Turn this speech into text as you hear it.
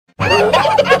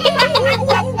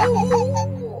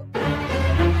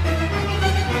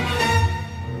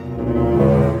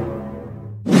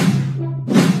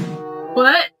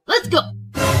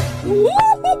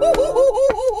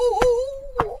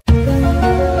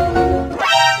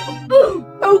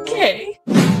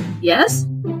Yes?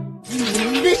 You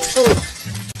little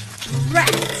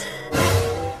rat!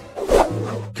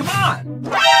 Come on!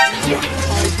 What are you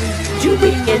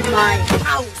doing in my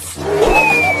house?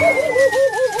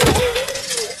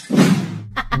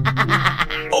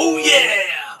 Oh yeah!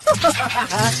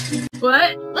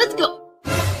 What? Let's go!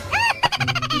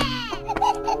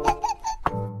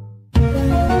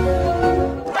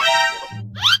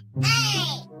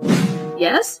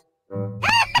 Yes?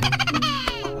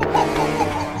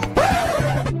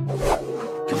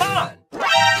 Come on!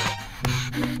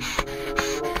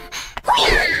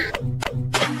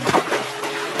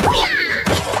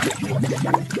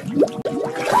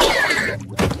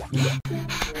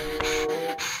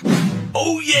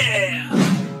 Oh yeah!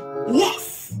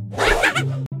 Yes!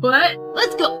 What?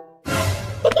 Let's go!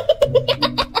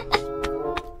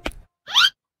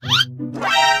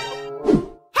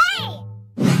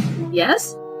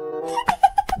 Yes?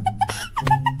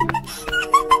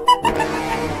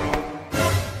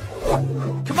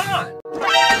 Come on!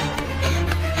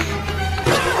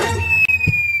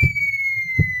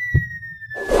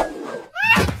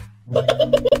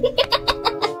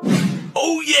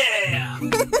 Oh yeah!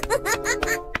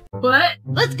 What?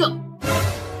 Let's go!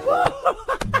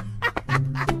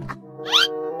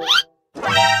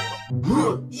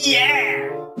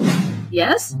 Yeah!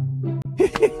 Yes?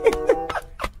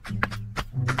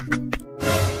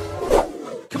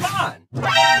 Come on!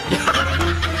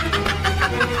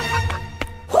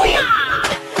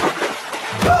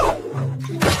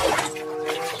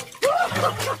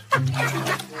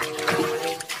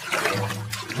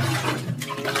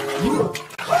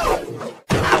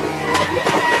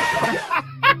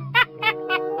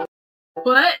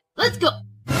 What? Let's go!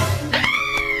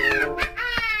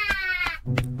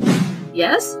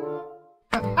 Yes?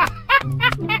 Come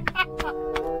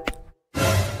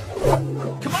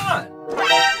on!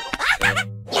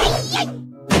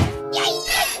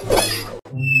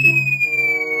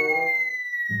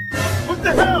 What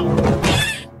the hell?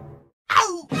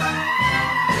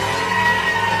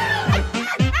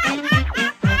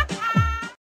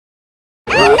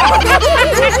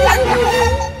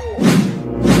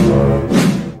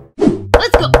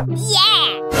 Let's go!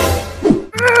 Yeah!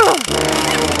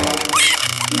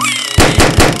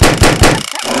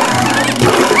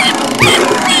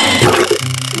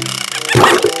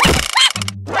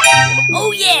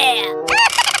 Oh yeah!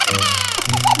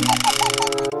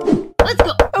 Let's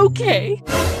go! Okay.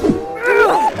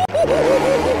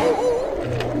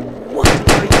 What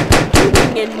are you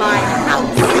doing in my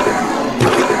house?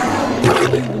 You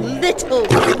little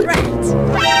rat!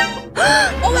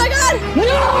 Oh my god!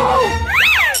 No!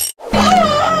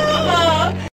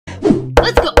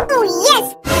 Let's go! Oh yes!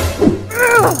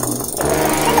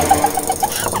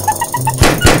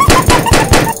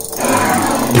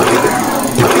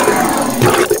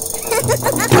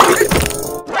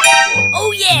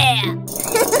 Oh yeah!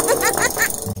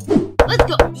 Let's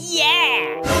go!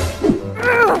 Yeah!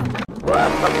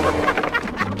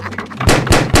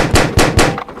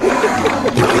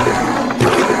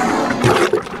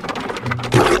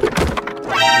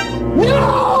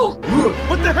 No!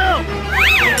 What the hell?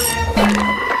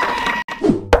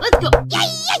 Let's go!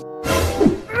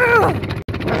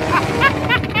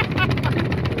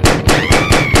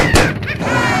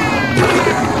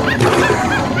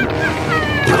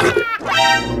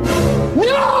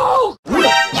 No!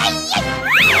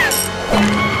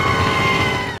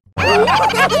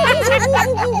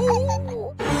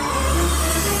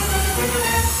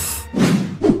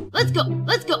 Let's go!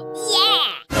 Let's go! Yeah!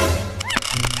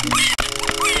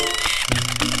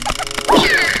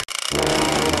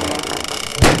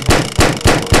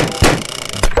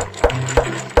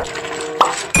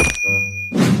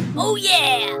 Oh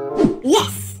yeah!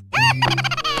 Yes!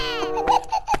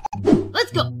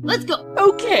 Let's go! Let's go!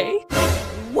 Okay.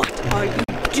 What are you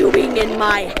doing in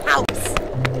my house?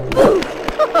 No!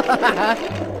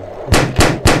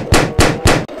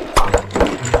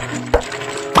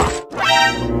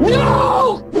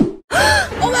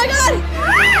 Oh my god!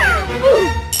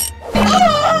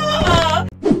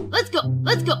 Let's go!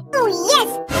 Let's go! Oh yes!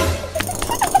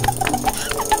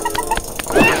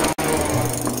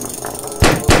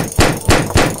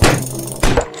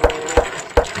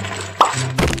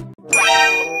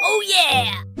 Oh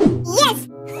yeah! Yes!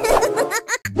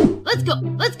 Let's go!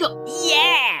 Let's go!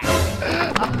 Yeah!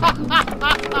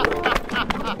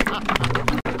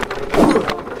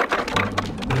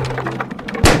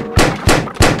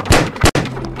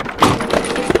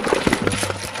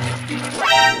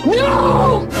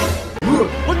 No!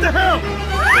 What the hell?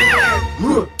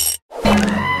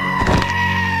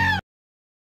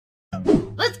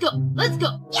 Let's go! Let's go!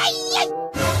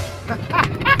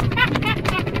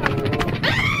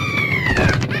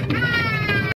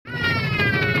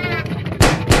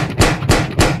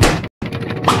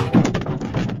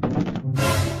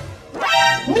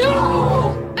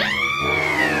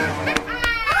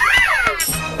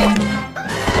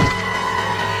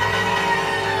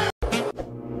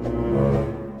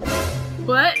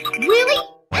 What? Really?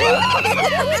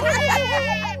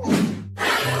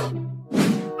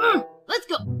 Let's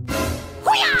go.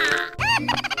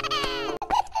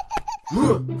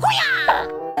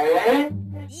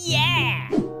 Yeah!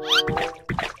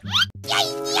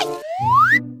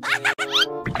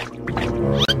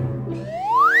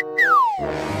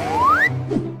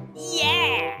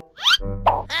 Yeah!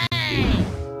 Hey!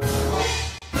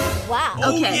 Wow.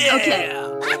 Okay, okay.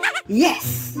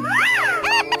 Yes!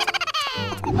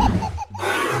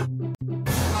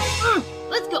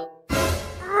 Let's go.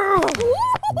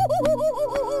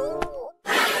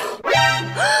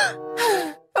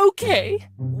 Okay.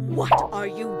 What are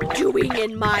you doing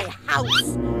in my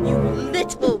house, you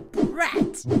little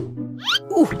brat?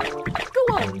 Ooh, go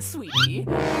on, sweetie.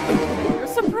 Your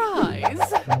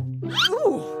surprise.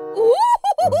 Ooh.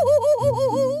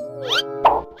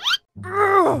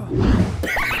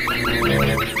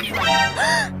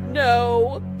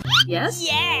 No. Yes?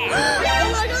 Yeah!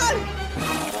 Oh my god!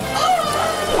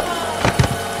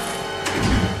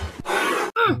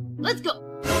 Let's go.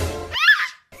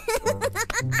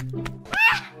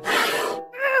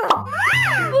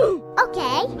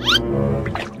 Okay.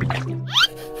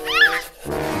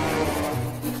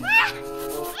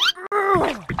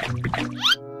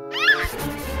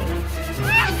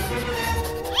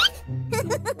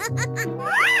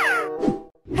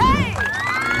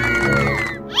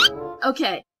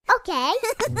 Okay. Okay.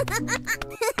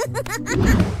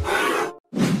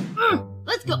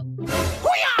 Let's go.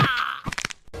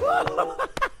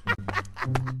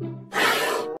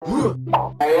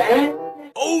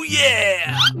 Oh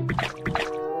yeah!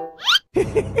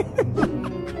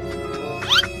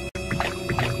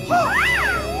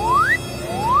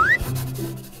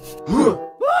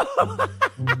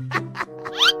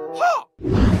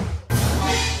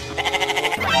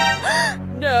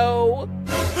 No.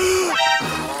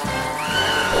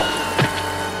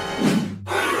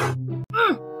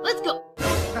 Let's go.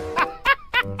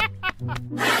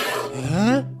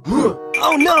 Huh?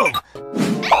 Oh no!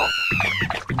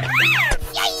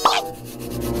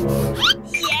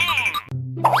 Yeah!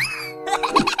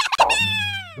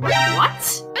 What?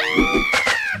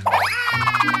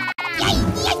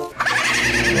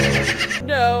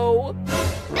 No.